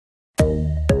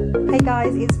Hey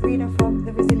guys, it's Rena from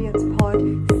the Resilience Pod.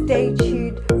 Stay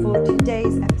tuned for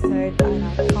today's episode and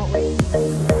I can't wait.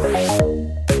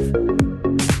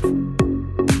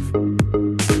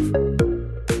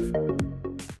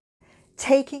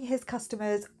 Taking his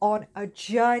customers on a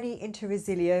journey into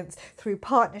resilience through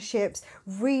partnerships,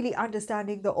 really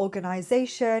understanding the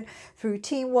organisation, through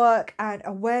teamwork and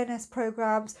awareness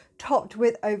programs, topped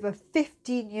with over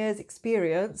 15 years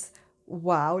experience.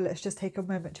 Wow, let's just take a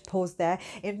moment to pause there.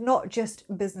 In not just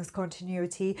business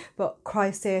continuity, but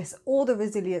crisis, all the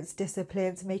resilience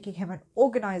disciplines, making him an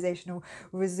organisational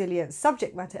resilience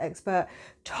subject matter expert,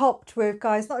 topped with,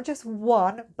 guys, not just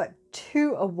one, but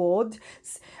 2 awards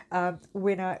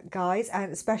winner, guys,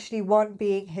 and especially one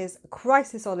being his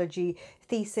Crisisology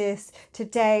thesis.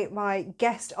 Today, my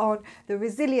guest on the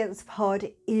Resilience Pod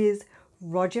is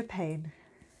Roger Payne.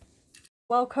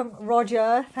 Welcome,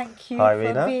 Roger. Thank you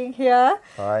for being here.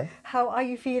 Hi. How are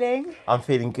you feeling? I'm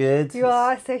feeling good. You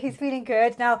are, so he's feeling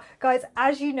good. Now, guys,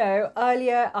 as you know,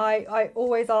 earlier I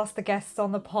always ask the guests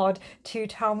on the pod to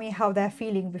tell me how they're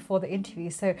feeling before the interview.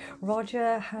 So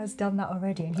Roger has done that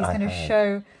already, and he's going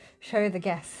to show the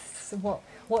guests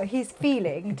what he's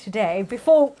feeling today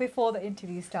before the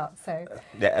interview starts. So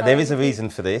yeah, there is a reason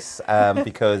for this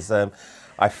because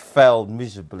I failed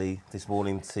miserably this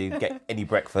morning to get any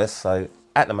breakfast. So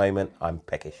at the moment, I'm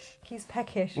peckish. He's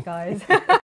peckish, guys.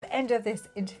 At the end of this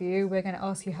interview, we're going to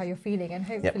ask you how you're feeling, and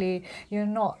hopefully you're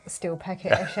not still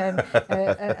peckish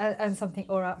and something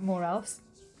or more else.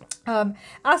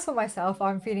 As for myself,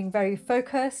 I'm feeling very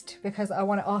focused because I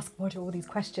want to ask Roger all these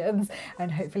questions,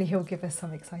 and hopefully he'll give us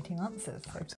some exciting answers.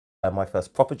 My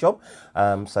first proper job,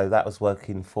 so that was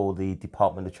working for the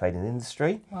Department of Trade and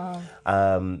Industry. Wow.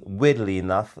 Weirdly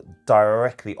enough,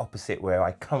 directly opposite where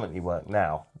I currently work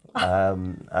now,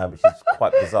 which is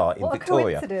quite bizarre in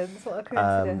Victoria. What a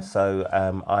coincidence. So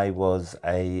I was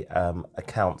a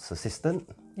accounts assistant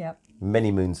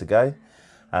many moons ago.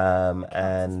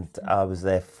 And I was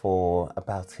there for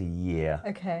about a year.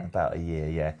 Okay. About a year,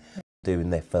 yeah.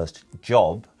 Doing their first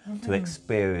job to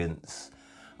experience,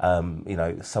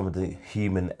 some of the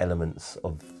human elements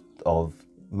of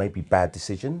maybe bad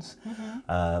decisions,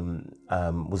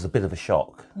 was a bit of a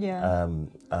shock. Yeah.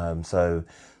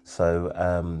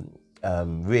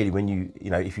 Really, when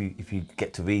if you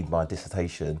get to read my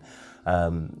dissertation,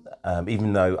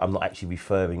 even though I'm not actually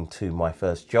referring to my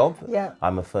first job,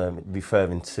 I'm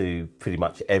referring to pretty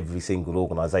much every single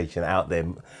organisation out there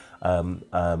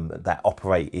that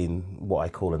operate in what I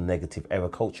call a negative error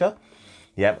culture.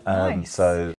 Nice.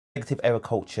 So negative error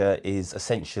culture is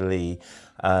essentially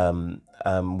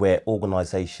where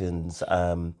organisations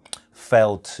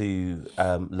fail to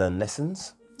learn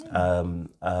lessons from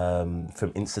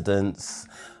incidents.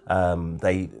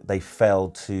 They fail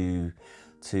to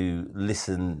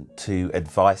listen to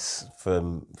advice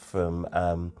from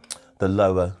the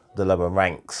lower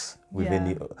ranks within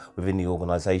the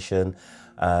organisation.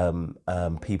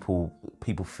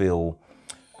 People feel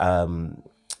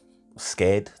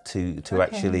scared to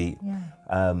actually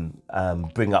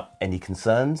bring up any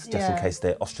concerns just in case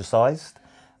they're ostracised.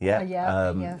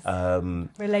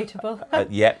 Relatable.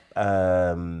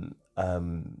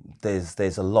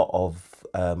 There's a lot of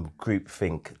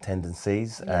groupthink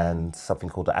tendencies and something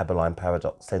called the Aberline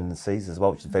paradox tendencies as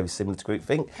well, which is very similar to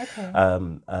groupthink.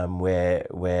 Where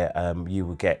you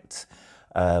will get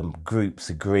groups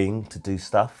agreeing to do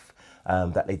stuff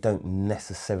that they don't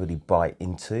necessarily buy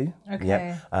into.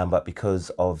 But because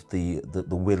of the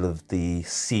will of the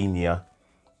senior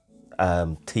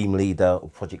team leader or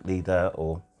project leader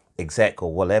or exec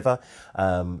or whatever,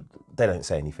 they don't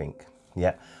say anything.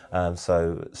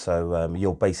 So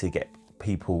you'll basically get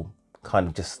people kind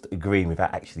of just agreeing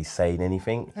without actually saying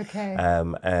anything.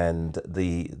 And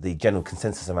the general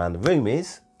consensus around the room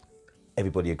is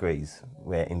everybody agrees,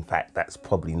 where in fact that's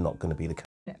probably not going to be the case.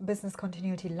 Business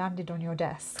continuity landed on your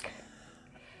desk.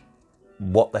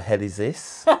 What the hell is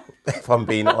this? If I'm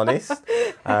being honest.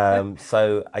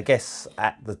 So I guess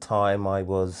at the time I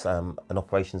was an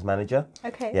operations manager.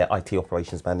 IT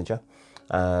operations manager.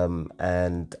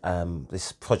 And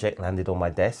this project landed on my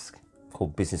desk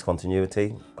called Business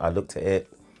Continuity. I looked at it.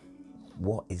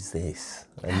 What is this?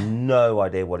 I had no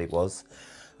idea what it was.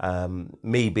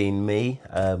 Me being me,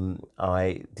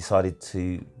 I decided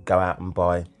to go out and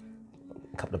buy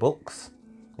a couple of books.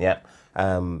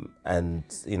 And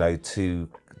to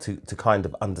kind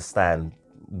of understand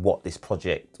what this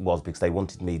project was, because they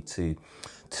wanted me to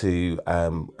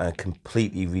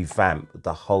completely revamp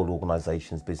the whole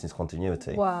organisation's business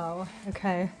continuity. Wow.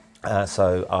 Okay.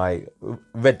 So I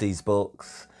read these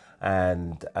books,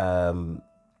 and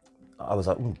I was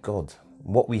like, oh God,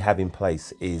 what we have in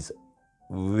place is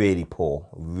really poor,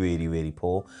 really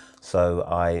poor. So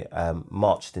I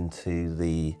marched into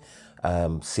the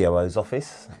COO's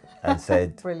office and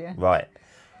said, Brilliant. right,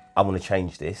 I want to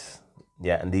change this.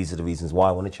 Yeah, and these are the reasons why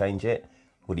I want to change it.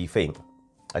 What do you think?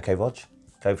 Okay, Rog,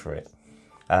 go for it.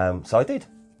 So I did.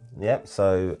 Yeah,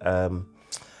 so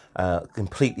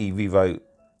completely rewrote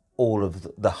all of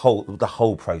the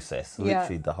whole process,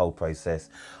 literally the whole process.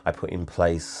 I put in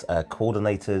place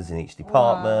coordinators in each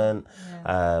department.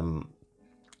 Wow.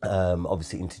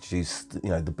 Obviously introduced, you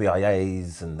know, the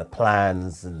BIAs and the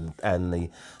plans and the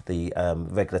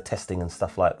regular testing and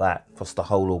stuff like that across the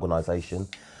whole organisation,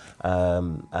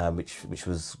 which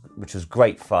was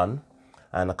great fun.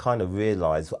 And I kind of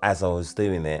realised as I was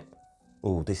doing it,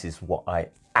 oh, this is what I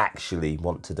actually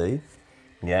want to do.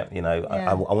 Yeah, you know,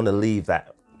 I want to leave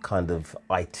that kind of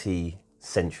IT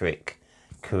centric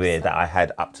career that I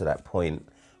had up to that point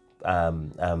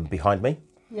behind me.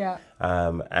 Yeah.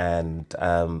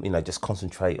 You know, just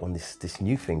concentrate on this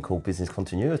new thing called business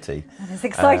continuity. And it's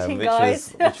exciting,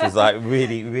 guys. which was like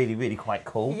really quite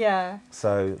cool. Yeah.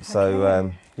 So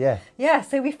yeah. Yeah,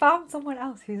 so we found someone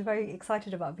else who's very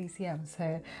excited about BCM,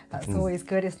 so that's always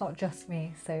good. It's not just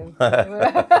me, so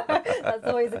that's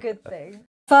always a good thing.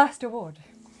 First award.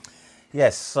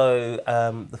 Yes, so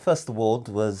the first award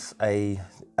was a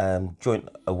joint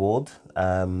award.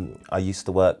 I used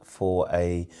to work for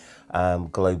a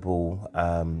global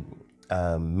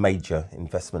major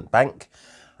investment bank,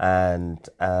 and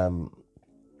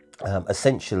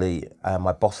essentially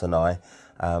my boss and I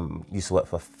used to work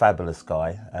for a fabulous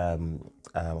guy.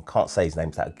 I can't say his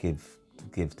name, so that would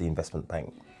give the investment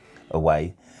bank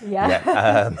away.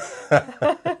 Yeah.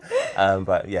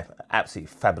 But yeah, absolutely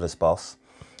fabulous boss.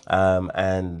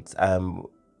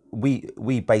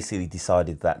 We basically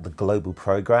decided that the global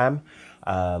program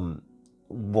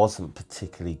wasn't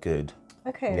particularly good.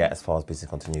 Okay. Yeah, as far as business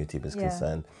continuity was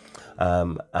concerned.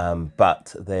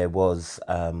 But there was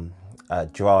a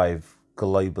drive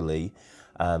globally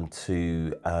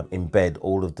to embed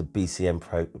all of the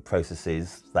BCM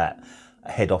processes that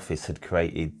head office had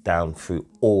created down through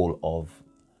all of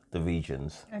the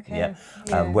regions. Okay.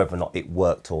 Whether or not it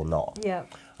worked or not. Yeah.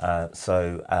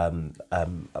 So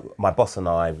my boss and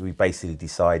I, we basically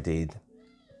decided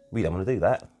we don't want to do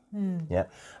that. Yeah.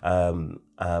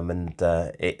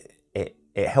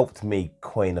 It helped me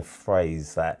coin a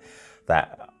phrase that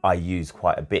I use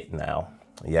quite a bit now.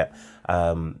 Yeah.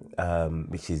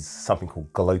 Which is something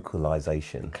called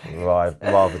glocalisation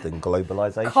rather than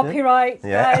globalisation. Copyright,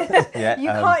 yeah. guys. Yeah. You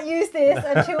can't use this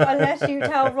unless you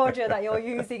tell Roger that you're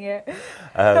using it.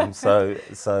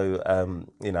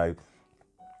 You know,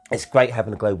 it's great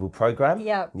having a global program.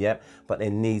 Yeah. But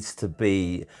there needs to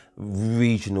be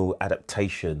regional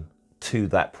adaptation to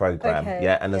that program. Okay,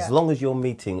 Yeah. And as long as you're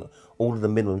meeting all of the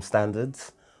minimum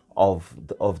standards of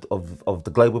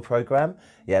the global program,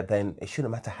 then it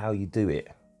shouldn't matter how you do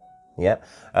it. Yeah.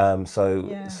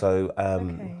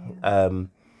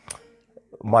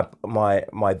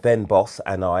 My then boss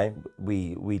and I,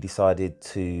 we decided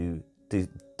to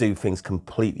do things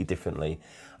completely differently,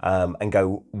 and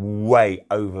go way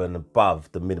over and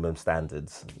above the minimum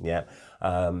standards. Yeah.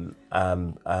 And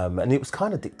it was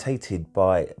kind of dictated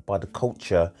by the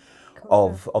culture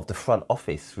of the front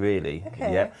office, really.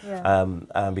 Okay.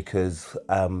 Because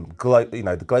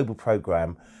the global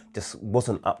program just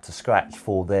wasn't up to scratch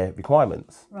for their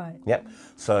requirements. Right. Yep.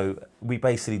 So we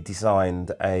basically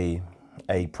designed a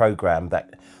program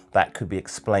that could be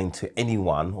explained to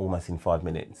anyone almost in 5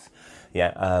 minutes.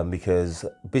 Yeah. Because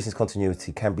business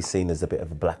continuity can be seen as a bit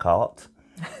of a black art.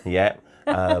 Yeah.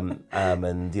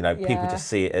 And you know, people just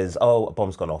see it as, oh, a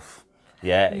bomb's gone off.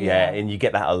 Yeah, and you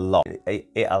get that a lot.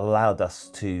 It allowed us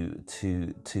to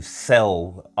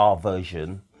sell our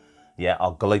version,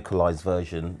 our glocalized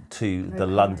version to the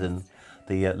London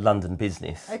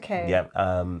business. Okay. Yeah,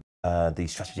 the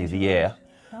strategy of the year.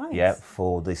 Nice. Yeah,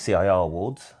 for the CIR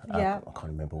awards. Yeah. I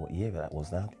can't remember what year that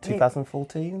was now.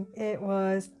 2014. It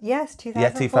was 2014. Yeah,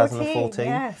 2014.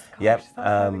 Yes. Gosh, yep.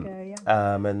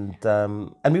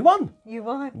 And we won. You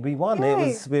won. We won.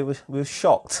 Yay. We were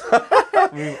shocked.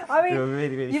 we were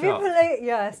really you've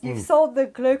shocked. You've solved the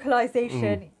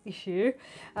glocalization issue,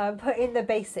 put in the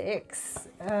basics,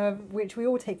 which we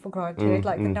all take for granted,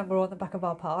 like the number on the back of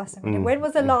our pass. I mean, when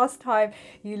was the last time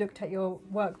you looked at your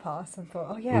work pass and thought,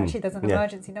 oh yeah, actually there's an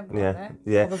emergency number on there?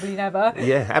 Yeah. Probably never.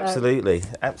 Yeah, absolutely.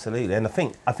 And I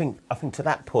think to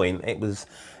that point it was,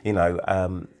 you know,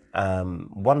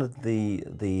 one of the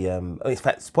in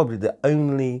fact it's probably the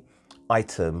only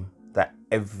item that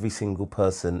every single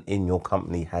person in your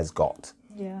company has got.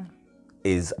 Yeah.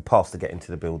 is a pass to get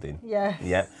into the building. Yeah.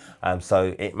 Yeah.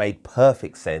 So it made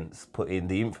perfect sense putting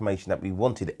the information that we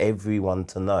wanted everyone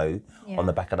to know on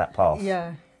the back of that pass.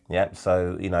 Yeah. Yeah.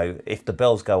 So, you know, if the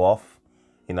bells go off,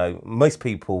 you know, most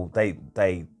people, they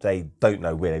don't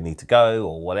know where they need to go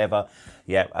or whatever.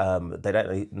 Yeah. They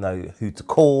don't know who to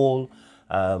call.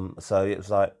 So it was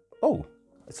like, oh,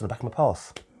 it's on the back of my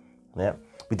pass. Yeah.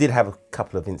 We did have a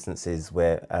couple of instances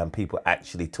where people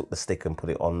actually took the stick and put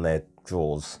it on their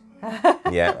drawers.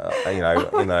 Yeah,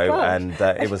 and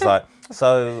it was like,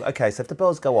 so okay, so if the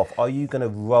bells go off, are you going to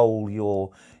roll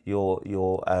your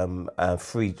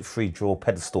free draw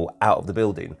pedestal out of the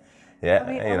building? Yeah,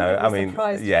 I mean,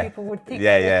 yeah, people would think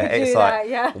it's like,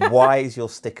 that, why is your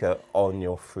sticker on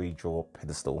your free draw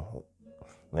pedestal?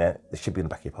 Yeah, it should be in the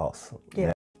back of your pass.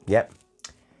 Yeah. Yep.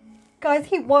 Guys,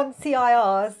 he won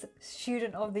CIR's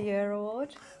Student of the Year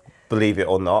award. Believe it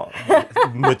or not,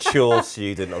 mature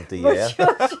student of the year.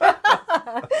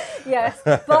 Yes,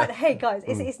 but hey guys,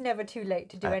 it's never too late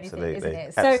to do anything, isn't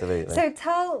it? So, Absolutely. So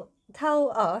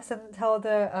tell us and tell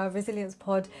the Resilience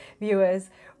Pod viewers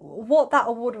what that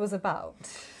award was about.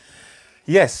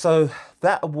 Yes, so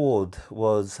that award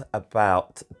was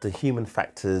about the human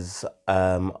factors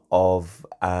of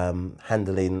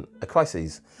handling a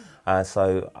crisis.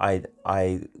 So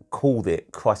I called it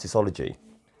Crisisology.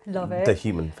 Love it. The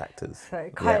human factors. So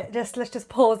let's just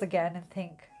pause again and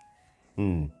think.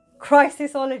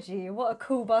 Crisisology, what a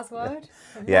cool buzzword.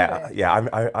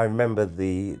 I remember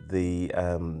the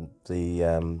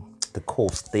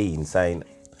course dean saying,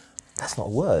 "That's not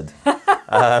a word," and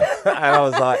I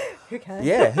was like, "Who cares?"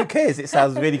 Yeah, who cares? It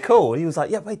sounds really cool. And he was like,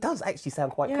 "Yeah, but it does actually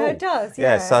sound quite cool." Yeah, it does.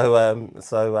 Yeah. So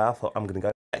I thought I'm going to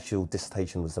go. The actual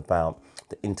dissertation was about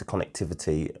the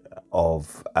interconnectivity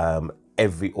of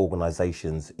every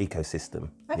organisation's ecosystem.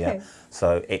 Okay. Yeah.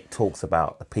 So it talks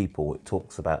about the people, it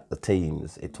talks about the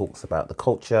teams, it talks about the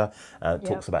culture, it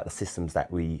talks about the systems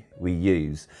that we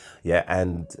use. Yeah.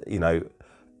 And you know,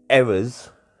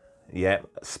 errors,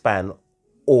 span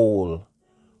all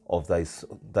of those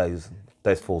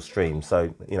four streams.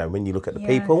 So you know, when you look at the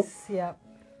people,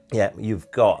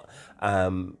 you've got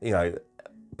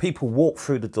people walk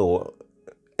through the door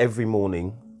every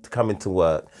morning to come into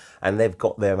work, and they've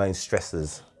got their own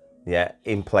stressors,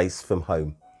 in place from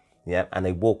home, and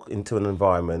they walk into an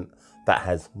environment that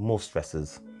has more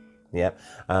stressors,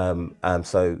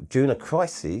 So during a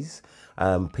crisis,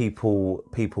 people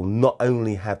not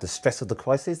only have the stress of the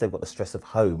crisis, they've got the stress of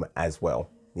home as well,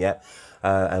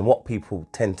 And what people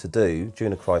tend to do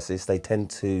during a crisis, they tend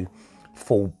to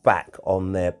fall back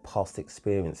on their past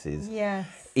experiences,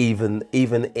 even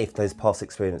if those past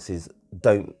experiences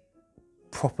don't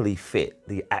properly fit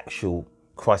the actual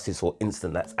crisis or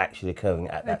incident that's actually occurring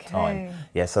at that time.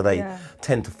 So they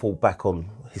tend to fall back on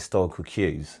historical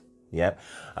cues. Now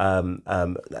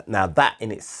that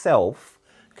in itself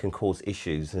can cause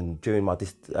issues, and during my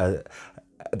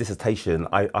dissertation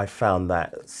I found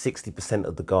that 60%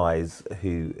 of the guys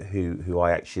who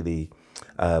I actually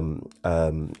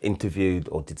interviewed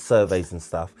or did surveys and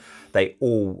stuff, they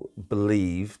all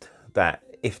believed that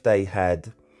if they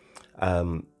had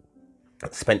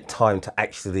spent time to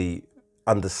actually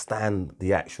understand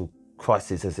the actual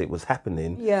crisis as it was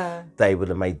happening, they would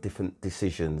have made different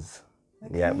decisions,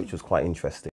 which was quite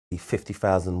interesting. The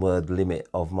 50,000 word limit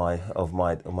of my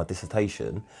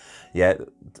dissertation, there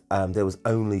was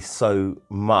only so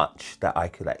much that I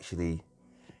could actually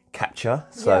capture,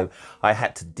 so I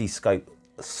had to descope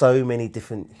so many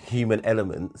different human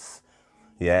elements,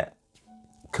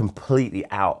 completely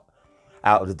out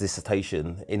of the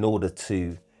dissertation in order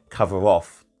to cover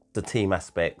off the team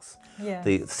aspects,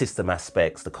 the system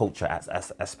aspects, the culture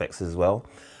aspects as well.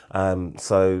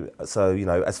 So you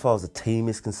know, as far as the team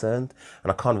is concerned,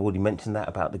 and I kind of already mentioned that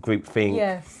about the group thing,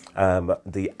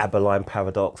 the Aberline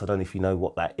paradox. I don't know if you know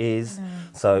what that is.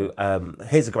 So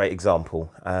here's a great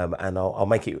example, and I'll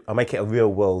make it a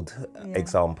real world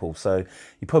example. So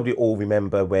you probably all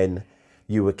remember when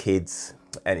you were kids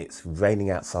and it's raining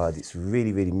outside, it's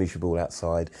really, really miserable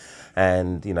outside,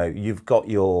 and you know, you've got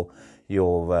your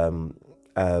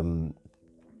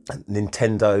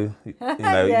Nintendo,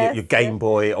 your Game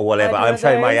Boy or whatever. I'm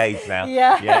showing my age now.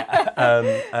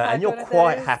 And you're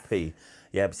quite happy.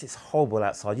 But it's horrible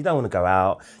outside. You don't want to go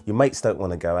out. Your mates don't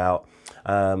want to go out.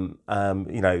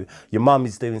 You know, your mum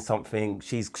is doing something.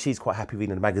 She's quite happy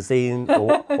reading a magazine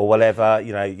or whatever.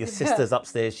 You know, your sister's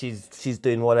upstairs. She's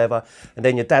doing whatever. And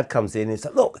then your dad comes in and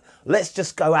says, "Look, let's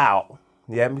just go out."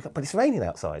 But it's raining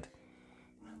outside.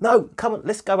 No, come on,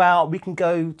 let's go out. We can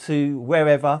go to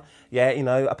wherever. You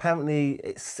know, apparently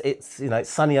it's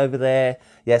sunny over there.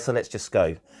 So let's just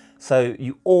go. So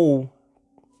you all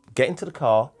get into the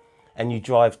car and you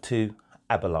drive to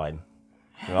Aberline,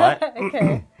 right?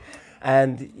 Okay.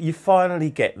 And you finally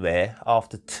get there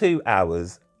after 2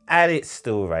 hours and it's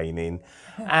still raining.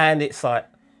 And it's like,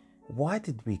 why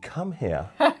did we come here?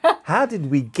 How did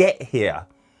we get here?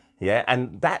 Yeah,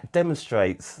 and that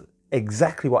demonstrates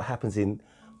exactly what happens in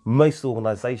most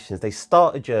organisations. They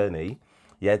start a journey,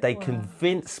 yeah, they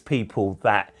convince people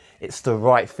that it's the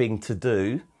right thing to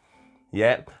do,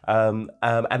 yeah,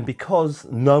 and because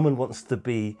no one wants to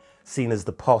be seen as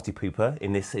the party pooper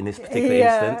in this particular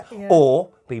instance, or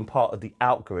being part of the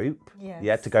out group,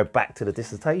 yeah, to go back to the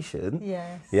dissertation,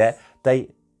 yeah, they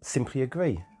simply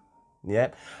agree,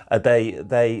 yeah, they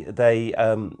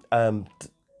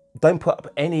don't put up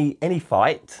any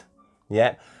fight,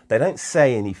 yeah, they don't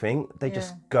say anything, they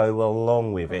just go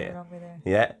along with it,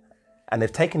 yeah, and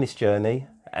they've taken this journey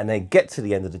and they get to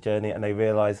the end of the journey and they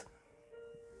realise,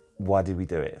 why did we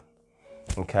do it?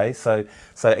 Okay, so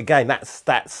again, that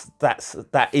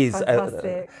is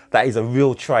a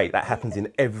real trait that happens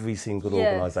in every single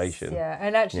organisation. Yeah,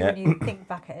 and actually, when you think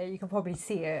back at it, you can probably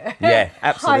see it. Yeah,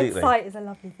 absolutely. Hindsight is a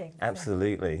lovely thing.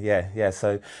 Absolutely, yeah.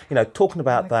 So talking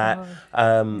about that,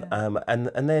 and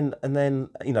then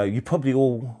you probably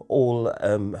all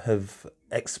have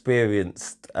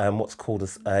experienced what's called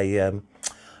a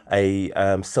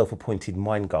self-appointed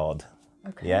mind guard.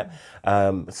 Okay. Yeah.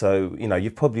 So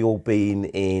you've probably all been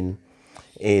in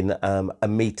a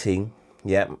meeting,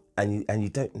 yeah, and you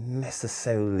don't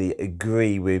necessarily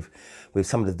agree with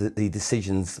some of the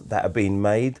decisions that are being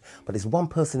made, but there's one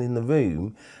person in the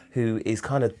room who is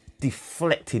kind of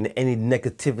deflecting any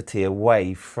negativity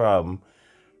away from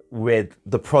where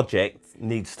the project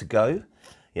needs to go.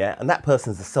 Yeah, and that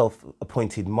person's a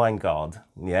self-appointed mind guard.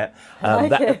 Yeah,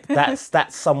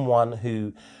 that's someone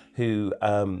who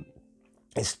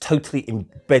is totally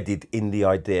embedded in the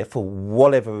idea for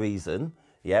whatever reason,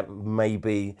 yeah,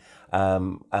 maybe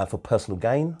for personal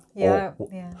gain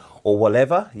or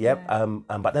whatever,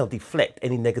 but they'll deflect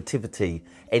any negativity,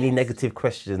 any negative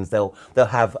questions. They'll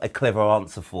have a clever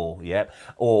answer for, yeah,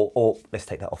 or let's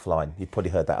take that offline. You've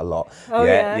probably heard that a lot. So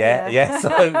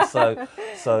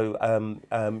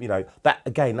that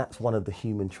again, that's one of the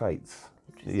human traits.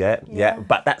 Yeah,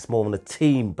 but that's more on a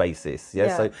team basis.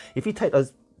 Yeah, so if you take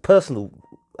those personal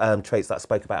traits that I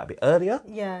spoke about a bit earlier.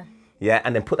 Yeah,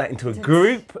 and then put that into a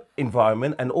group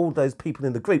environment, and all those people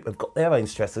in the group have got their own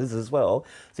stressors as well.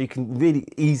 So you can really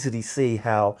easily see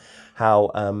how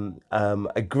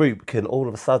a group can all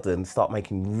of a sudden start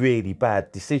making really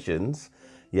bad decisions,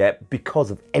 yeah,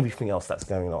 because of everything else that's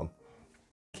going on.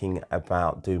 Thinking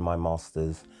about doing my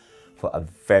masters for a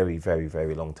very, very,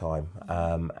 very long time,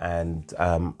 and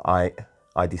I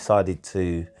decided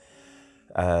to.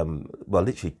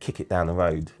 Literally kick it down the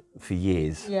road for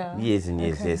years, years and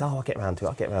years. Oh, I'll get around to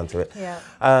it. Yeah.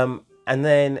 And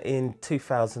then in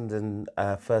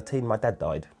 2013, my dad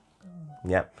died.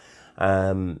 Yeah.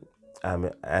 And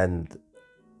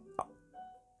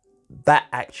that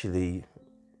actually,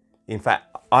 in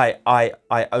fact, I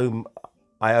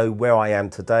owe where I am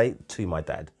today to my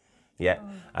dad. Yeah.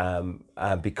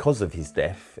 Because of his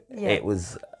death, it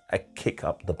was a kick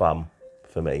up the bum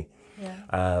for me.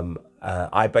 Yeah.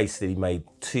 I basically made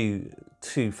two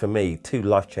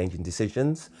life-changing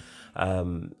decisions.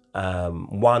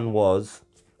 One was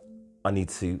I need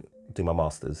to do my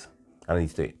masters. I need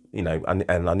to do it,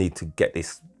 and I need to get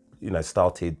this,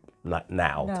 started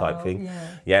now type thing.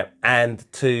 Yeah. And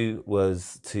two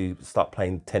was to start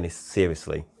playing tennis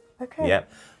seriously. Okay. Yeah.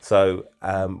 So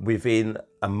within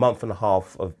a month and a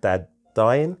half of Dad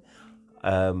dying,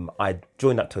 I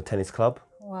joined up to a tennis club.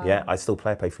 Wow. Yeah, I still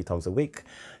play. I play 3 times a week.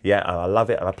 Yeah, I love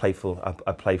it, and I play for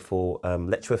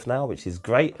Letchworth now, which is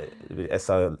great.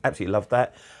 So I absolutely love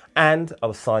that. And I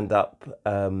was signed up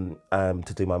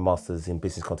to do my masters in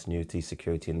business continuity,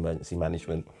 security, and emergency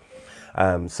management.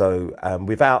 So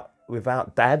without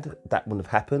Dad, that wouldn't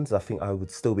have happened. I think I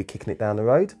would still be kicking it down the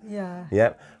road. Yeah.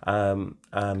 Yeah.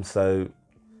 So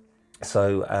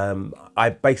I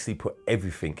basically put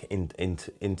everything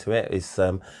into it. It's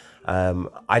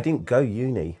I didn't go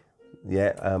uni,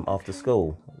 after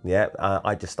school. Yeah,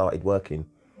 I just started working.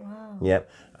 Wow. Yeah,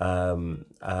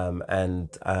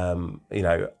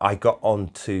 I got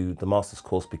onto the master's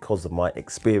course because of my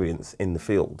experience in the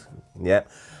field. Yeah,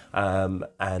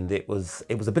 and it was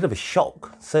a bit of a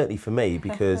shock, certainly for me,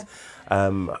 because I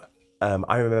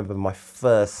remember my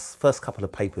first couple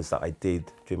of papers that I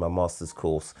did during my master's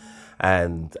course,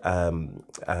 and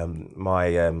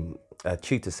my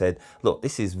tutor said, "Look,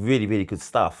 this is really, really good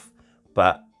stuff,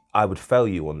 but I would fail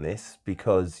you on this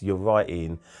because your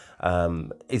writing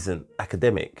isn't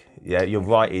academic. Yeah, your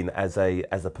writing as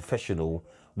a professional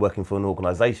working for an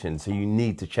organisation, so you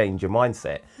need to change your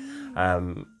mindset. I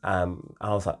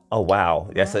was like, oh wow,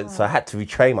 yeah. So I had to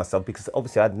retrain myself, because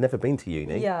obviously I'd never been to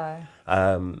uni. Yeah.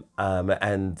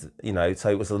 And you know, so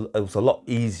it was a lot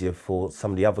easier for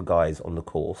some of the other guys on the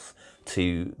course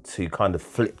to kind of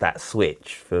flip that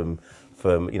switch from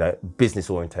you know,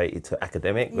 business orientated to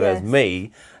academic, whereas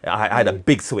me, I had a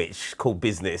big switch called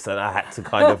business, and I had to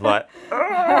kind of like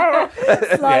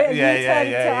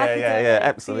yeah,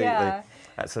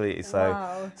 absolutely.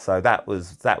 So that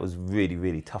was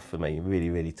really tough for me,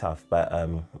 really tough. But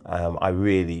I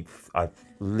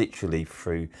literally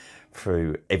threw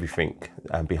everything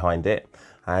behind it,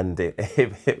 and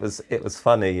it was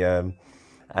funny.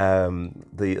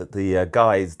 The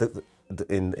guys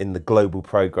in the global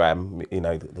program, you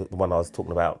know, the one I was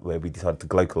talking about, where we decided to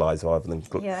glocalise rather than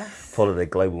follow their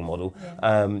global model.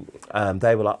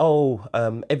 They were like,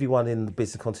 everyone in the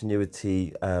business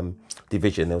continuity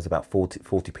division, there was about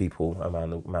 40 people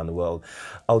around the world.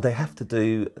 Oh, they have to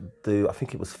do I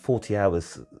think it was 40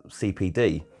 hours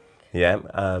CPD. Yeah.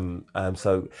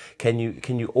 So can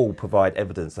you all provide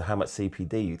evidence of how much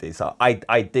CPD you did? So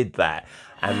I did that,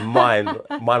 and mine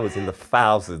was in the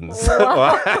thousands.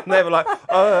 And they were like,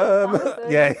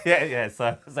 yeah.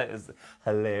 So it was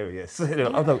hilarious.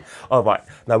 Oh right,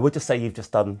 no, we'll just say you've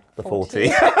just done the 40.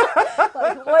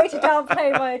 Like, way to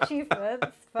downplay my achievements,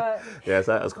 but yeah,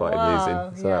 so that was quite amusing.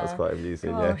 That was quite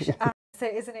amusing. Gosh. Yeah. So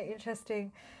isn't it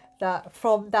interesting that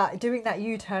from that, doing that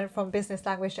U-turn from business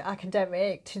language to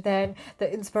academic, to then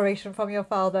the inspiration from your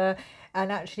father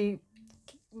and actually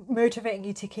motivating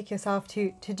you to kick yourself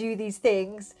to do these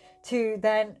things, to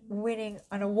then winning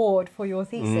an award for your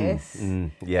thesis.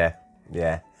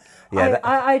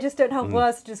 I just don't have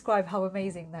words to describe how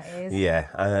amazing that is.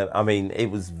 Yeah, I mean, it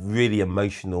was really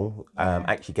emotional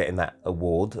actually getting that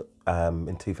award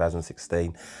in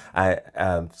 2016.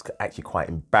 It's actually quite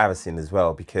embarrassing as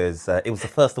well, because it was the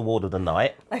first award of the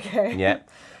night. Okay. Yeah,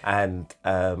 and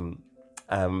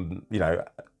you know,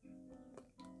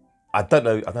 I don't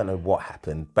know what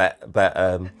happened, but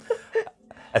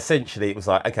essentially it was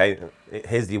like, okay,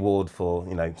 here's the award for,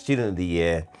 you know, student of the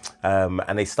year,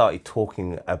 and they started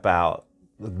talking about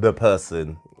the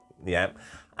person, and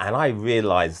I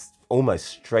realised almost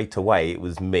straight away it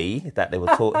was me that they were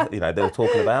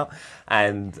talking about,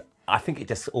 and I think it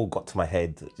just all got to my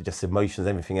head, just emotions,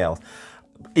 everything else.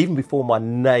 Even before my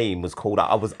name was called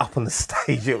out, I was up on the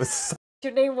stage. It was so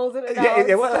your name wasn't announced.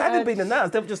 Yeah, well, it hadn't been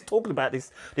announced. They were just talking about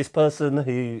this person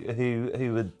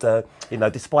who had, you know,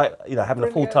 despite, you know, having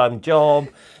a full-time job,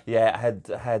 had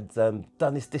done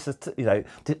this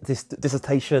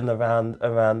dissertation around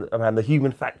the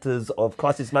human factors of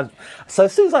crisis management. So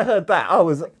as soon as I heard that, I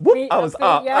was up. I was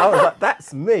like,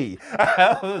 that's me.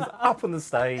 I was up on the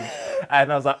stage,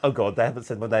 and I was like, oh God, they haven't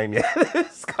said my name yet.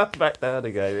 Let's come back down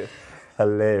again.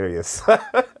 Hilarious.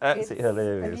 Absolutely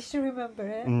hilarious. And you should remember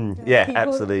it.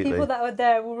 Absolutely. People that were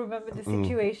there will remember the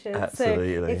situation.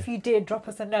 Absolutely. So if you did, drop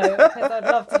us a note, because I'd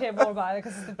love to hear more about it,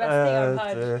 because it's the best thing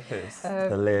I've heard. It's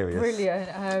hilarious.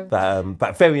 Brilliant.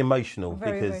 But very emotional,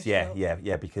 because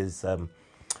emotional. because I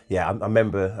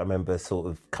remember sort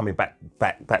of coming back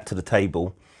to the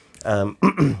table. And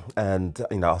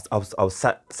you know, I was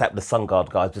sat with the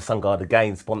SunGuard guys. The SunGuard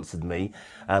again sponsored me,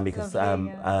 because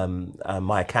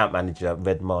my account manager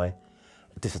read my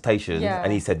dissertation,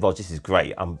 and he said, "Roger, this is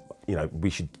great. You know, we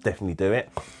should definitely do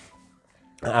it."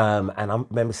 And I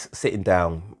remember sitting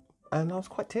down, and I was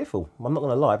quite tearful. I'm not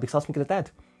going to lie, because I was thinking of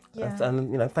Dad,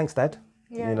 and you know, thanks, Dad.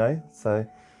 You know, so.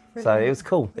 Brilliant. So it was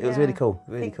cool. It was really cool.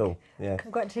 Really cool. Yeah.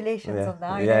 Congratulations on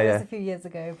that. I know it was a few years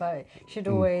ago, but you should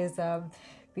always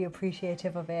be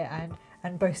appreciative of it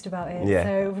and boast about it.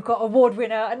 So we've got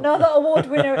another award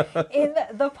winner in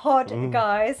the pod,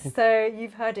 guys. So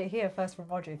you've heard it here first from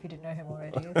Roger, if you didn't know him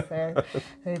already. So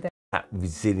that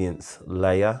resilience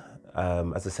layer,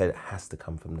 as I said, it has to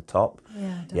come from the top.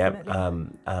 Yeah,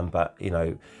 definitely. But you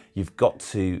know, you've got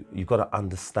to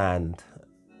understand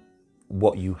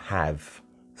what you have.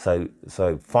 So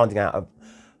finding out,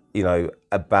 you know,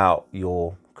 about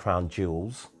your crown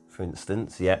jewels, for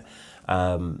instance,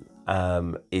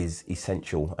 is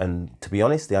essential. And to be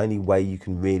honest, the only way you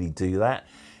can really do that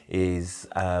is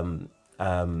to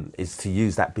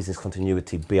use that business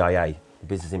continuity BIA,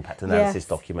 business impact analysis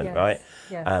document, right?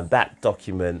 Yes. That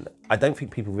document, I don't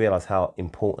think people realise how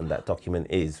important that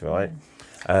document is, right?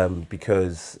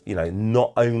 Because, you know,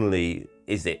 not only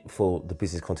is it for the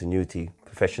business continuity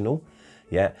professional,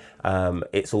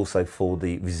 it's also for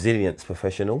the resilience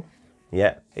professional.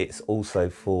 It's also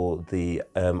for the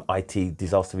IT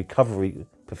disaster recovery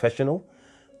professional,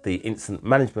 the incident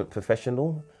management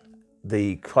professional,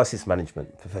 the crisis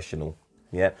management professional.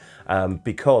 yeah,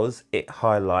 because it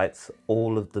highlights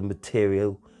all of the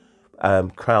material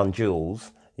crown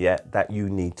jewels, yeah, that you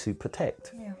need to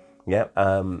protect. Yeah.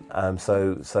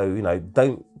 So you know,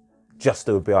 don't just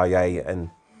do a BIA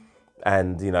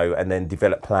and you know, and then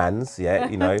develop plans. Yeah,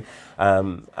 you know,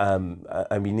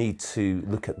 and we need to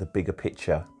look at the bigger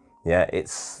picture. Yeah,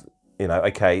 it's, you know,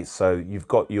 okay, so you've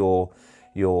got your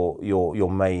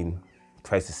main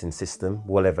processing system,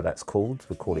 whatever that's called.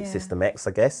 We call it System X,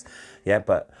 I guess. Yeah,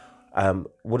 but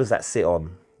what does that sit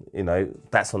on? You know,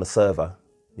 that's on a server.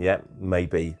 Yeah,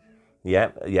 maybe.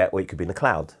 Yeah, or it could be in the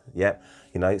cloud. Yeah,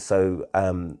 you know. So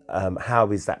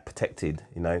how is that protected?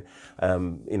 You know,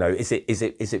 is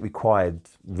it required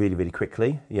really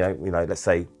quickly? You know, let's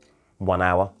say 1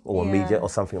 hour or immediate or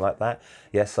something like that.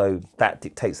 Yeah, so that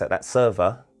dictates that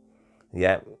server,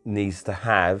 yeah, needs to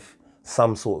have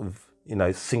some sort of, you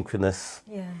know, synchronous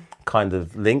kind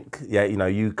of link. Yeah, you know,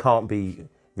 you can't be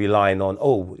relying on,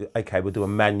 oh, okay, we'll do a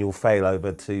manual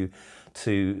failover to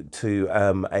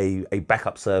a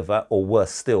backup server, or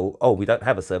worse still, oh, we don't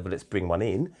have a server, let's bring one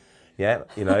in. Yeah,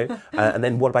 you know, and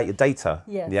then what about your data?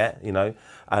 Yeah, you know,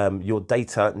 your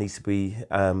data needs to be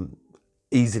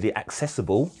easily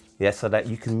accessible. Yeah, so that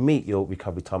you can meet your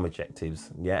recovery time objectives,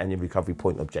 yeah, and your recovery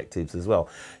point objectives as well.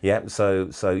 Yeah,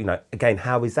 so you know, again,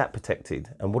 how is that protected,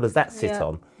 and what does that sit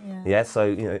on? Yeah, so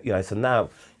you know, so now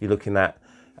you're looking at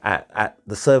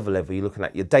the server level, you're looking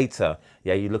at your data,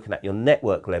 yeah, you're looking at your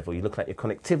network level, you're looking at your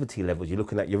connectivity levels, you're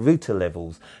looking at your router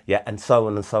levels, yeah, and so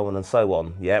on and so on and so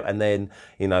on, yeah, and then,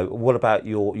 you know, what about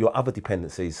your other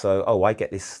dependencies? So, oh, I get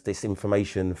this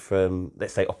information from,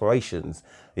 let's say, operations,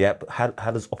 yeah, but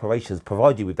how does operations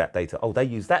provide you with that data? Oh, they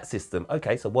use that system.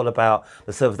 Okay, so what about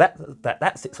the servers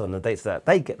that sits on the data that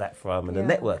they get that from, and the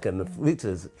network and the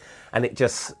routers, and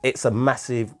it's a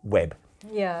massive web.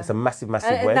 Yeah, it's a massive web.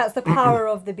 And that's the power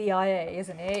of the BIA,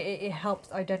 isn't it? It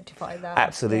helps identify that.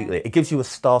 Absolutely. It gives you a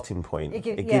starting point.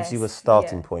 It gives you a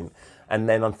starting point. And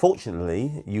then,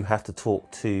 unfortunately, you have to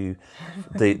talk to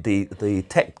the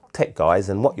tech guys,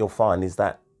 and what you'll find is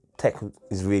that tech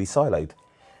is really siloed.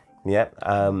 Yeah,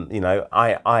 you know,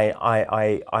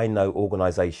 I know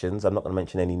organisations, I'm not going to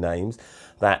mention any names,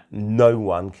 that no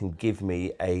one can give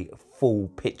me a full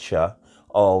picture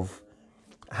of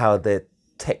how their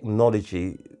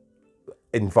technology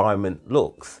environment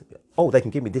looks. Oh, they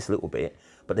can give me this little bit,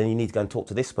 but then you need to go and talk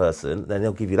to this person, then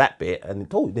they'll give you that bit, and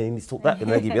then you need to talk that bit,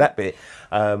 and they'll give you that bit.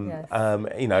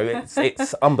 You know,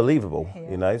 it's unbelievable.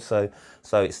 You know, so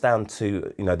it's down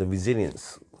to, you know, the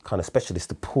resilience kind of specialist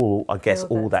to pull, I guess,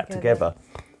 all that together.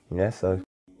 Yeah. So.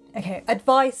 Okay,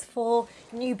 advice for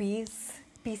newbies,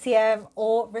 BCM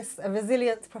or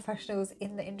resilience professionals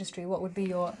in the industry. What would be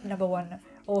your number one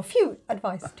or a few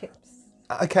advice tips?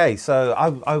 Okay, so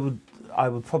I would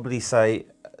probably say,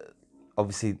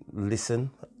 obviously,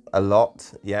 listen a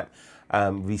lot. Yeah,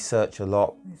 research a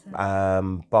lot.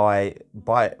 Buy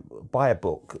a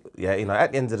book. Yeah, you know,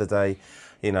 at the end of the day,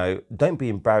 you know, don't be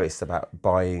embarrassed about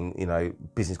buying, you know,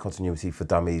 Business Continuity for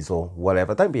Dummies or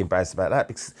whatever. Don't be embarrassed about that,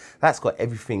 because that's got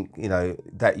everything, you know,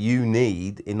 that you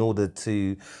need in order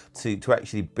to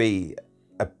actually be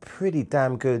a pretty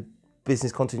damn good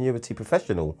business continuity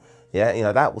professional. Yeah, you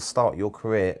know, that will start your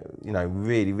career, you know,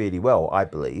 really well, I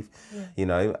believe. You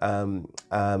know,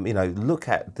 look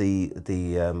at the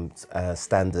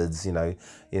standards, you know,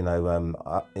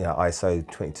 ISO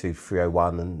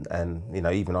 22301 and you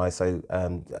know, even ISO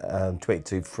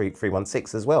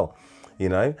 22316 as well. You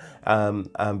know,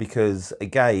 because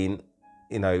again,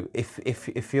 you know, if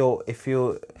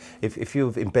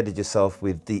you've embedded yourself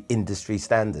with the industry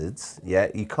standards, yeah,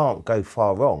 you can't go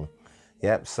far wrong.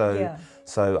 Yeah, so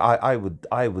I would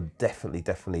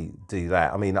definitely do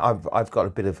that. I mean, I've got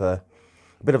a bit of a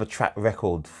track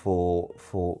record for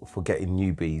getting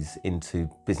newbies into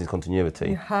business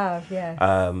continuity. You have, yes.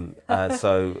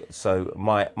 So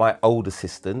my old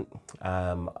assistant,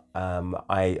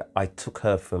 I took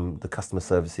her from the customer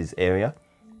services area,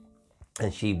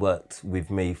 and she worked with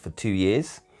me for 2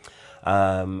 years,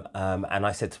 and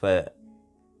I said to her,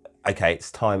 okay,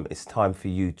 it's time for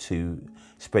you to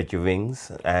spread your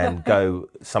wings and go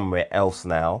somewhere else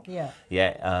now.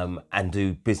 And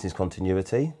do business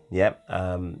continuity. You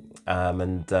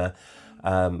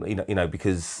know,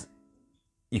 because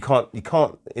you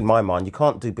can't, in my mind, you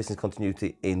can't do business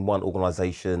continuity in one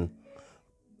organisation,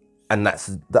 and that's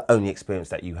the only experience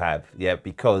that you have. Yeah,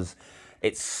 because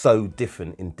it's so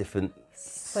different in different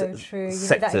sectors and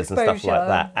stuff like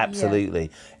that. Absolutely.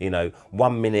 You know,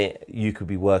 1 minute you could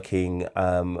be working,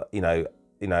 you know,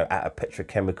 at a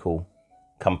petrochemical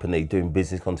company doing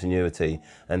business continuity,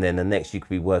 and then the next you could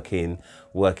be working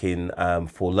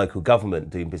for local government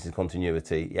doing business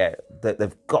continuity. Yeah,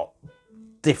 they've got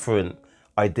different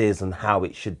ideas on how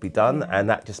it should be done, and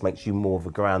that just makes you more of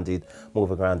a grounded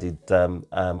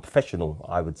professional,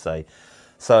 I would say.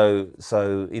 So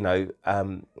you know,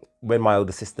 when my old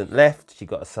assistant left, she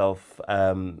got herself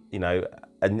a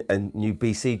new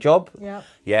BC job.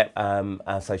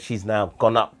 So she's now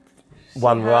gone up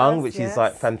one rung, which is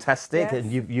like fantastic,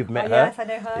 and you've met her. Yes, I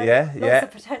know her. Lots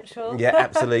of potential. Yeah,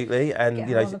 absolutely, and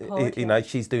you know,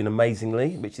 she's doing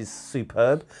amazingly, which is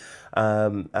superb.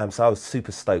 So I was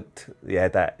super stoked,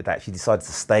 that she decided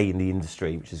to stay in the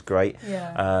industry, which is great.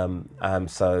 That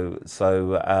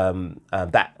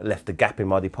left a gap in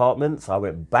my department, so I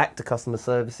went back to customer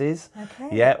services.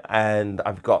 And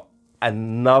I've got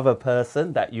another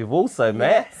person that you've also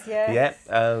met.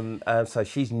 So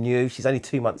she's new, she's only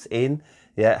 2 months in,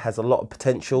 has a lot of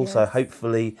potential. So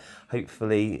hopefully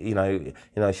you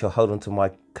know she'll hold on to my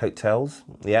coattails,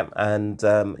 and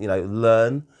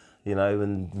learn,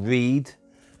 and read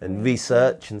and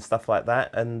research and stuff like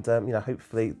that, and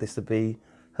hopefully this will be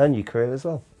her new career as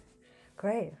well.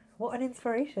 Great, what an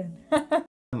inspiration.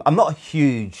 I'm not a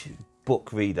huge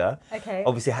book reader.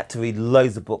 Obviously I had to read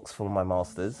loads of books for my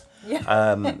masters.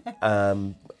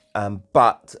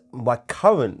 But my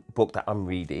current book that I'm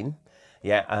reading, do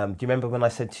you remember when I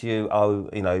said to you,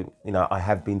 I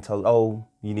have been told,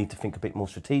 you need to think a bit more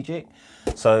strategic?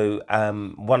 So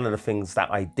one of the things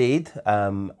that I did,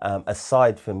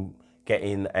 aside from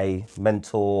getting a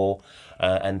mentor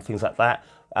and things like that,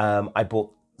 I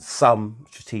bought some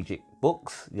strategic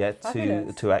books,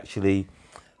 to actually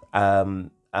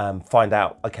find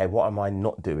out, okay, what am I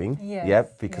not doing?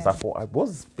 Because I thought I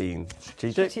was being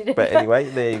strategic. But anyway,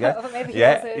 there you go.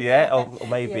 Or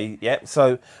maybe.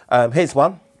 So here's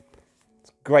one.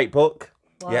 Great book.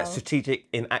 Strategic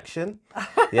in Action.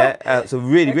 It's a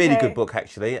really good book,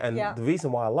 actually. And the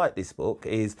reason why I like this book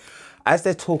is, as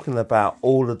they're talking about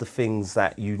all of the things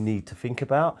that you need to think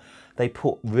about, they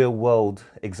put real world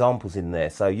examples in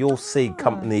there. So you'll see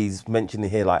companies mentioned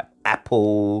here like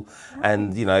Apple,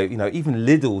 and even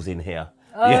Lidl's in here.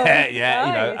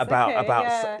 About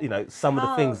some of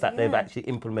the things that they've actually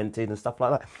implemented and stuff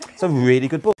like that. It's a really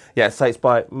good book. So it's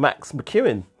by Max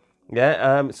McEwen.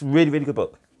 It's a really good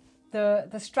book.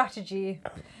 The strategy,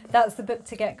 that's the book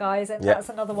to get, guys, and that's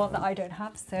another one that I don't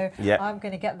have, so I'm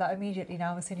going to get that immediately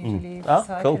now as soon as you leave, so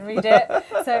I can read it.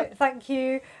 So thank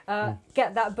you.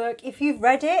 Get that book. If you've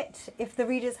read it, if the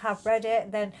readers have read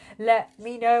it, then let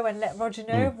me know and let Roger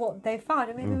know what they found,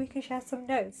 and maybe we can share some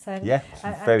notes and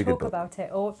talk about it.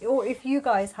 Or if you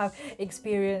guys have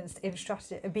experience in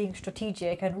being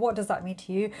strategic, and what does that mean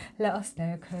to you, let us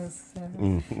know, because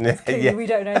clearly we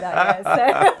don't know that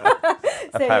yet.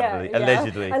 So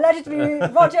allegedly,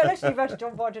 Roger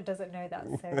doesn't know that.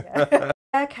 So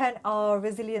where can our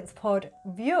Resilience Pod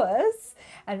viewers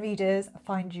and readers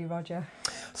find you, Roger?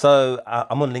 So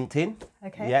I'm on LinkedIn.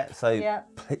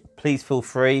 Please feel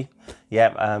free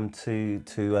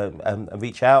to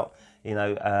reach out.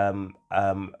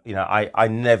 I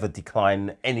never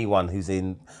decline anyone who's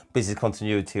in business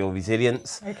continuity or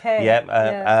resilience. And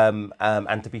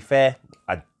to be fair,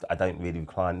 I don't really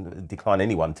decline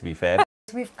anyone, to be fair.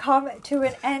 We've come to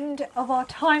an end of our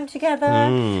time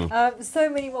together. So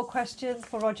many more questions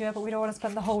for Roger, but we don't want to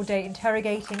spend the whole day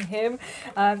interrogating him.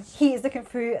 He is looking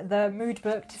through the mood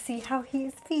book to see how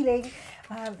he's feeling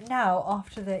now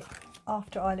after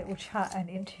our little chat and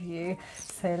interview.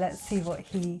 So let's see what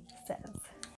he says.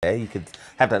 You could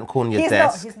have that corner of your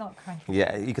desk. He's not kind.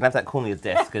 You can have that corner of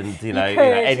your desk, and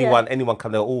anyone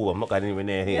come there. Oh, I'm not going anywhere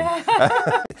near him.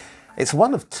 It's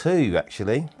one of two,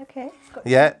 actually.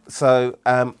 So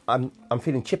I'm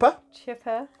feeling chipper.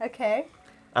 Okay.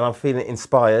 And I'm feeling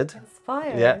inspired.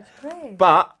 Great.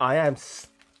 But I am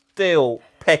still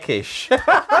peckish. But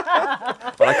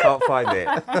I can't find it.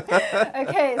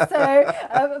 Okay, so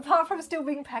apart from still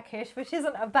being peckish, which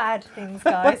isn't a bad thing,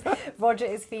 guys, Roger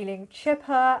is feeling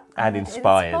chipper and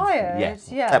inspired.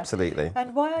 Absolutely.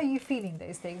 And why are you feeling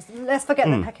those things? Let's forget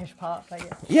the peckish part. I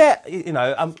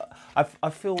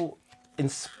feel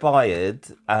inspired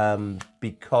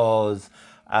because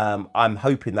I'm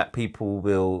hoping that people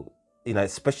will,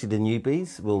 especially the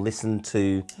newbies, will listen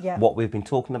to what we've been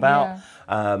talking about,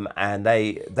 and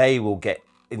they will get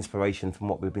inspiration from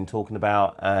what we've been talking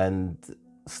about, and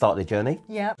start their journey.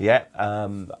 Yeah. Yeah.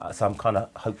 So I'm kind of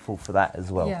hopeful for that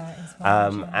as well. Yeah,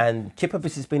 and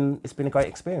Chippers, it's been a great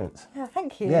experience. Yeah,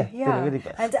 thank you. Yeah, Yeah. really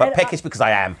good. But peckish because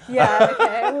I am. Yeah,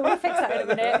 okay. We'll fix that in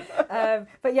a minute.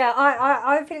 But yeah,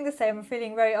 I'm feeling the same.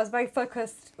 I was very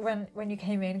focused when you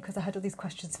came in because I had all these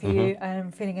questions for you, and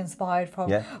I'm feeling inspired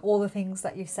from all the things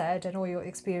that you said and all your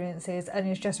experiences, and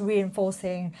it's just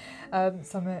reinforcing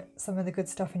some of the good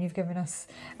stuff, and you've given us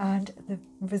and the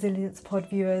Resilience Pod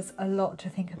viewers a lot to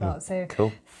think about. So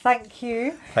cool. Thank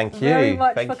you. Thank you very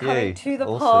much Thank for coming you. to the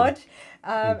Awesome. pod,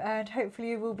 and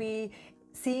hopefully we'll be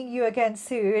seeing you again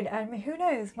soon, and who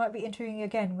knows, might be interviewing you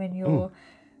again when you're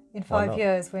in 5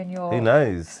 years, when you're... Who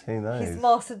knows? He's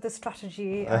mastered the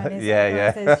strategy and is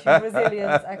yeah. a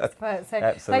resilience expert. So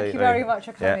Absolutely. Thank you very much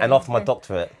for coming. Yeah, and after my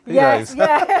doctorate. Who yes, knows?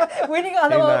 yeah. winning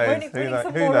some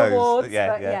more Who knows? awards. Yeah,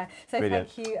 but yeah. So Brilliant.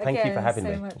 thank you again Thank you for having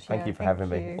so me. much. Thank you for having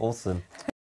me. Awesome.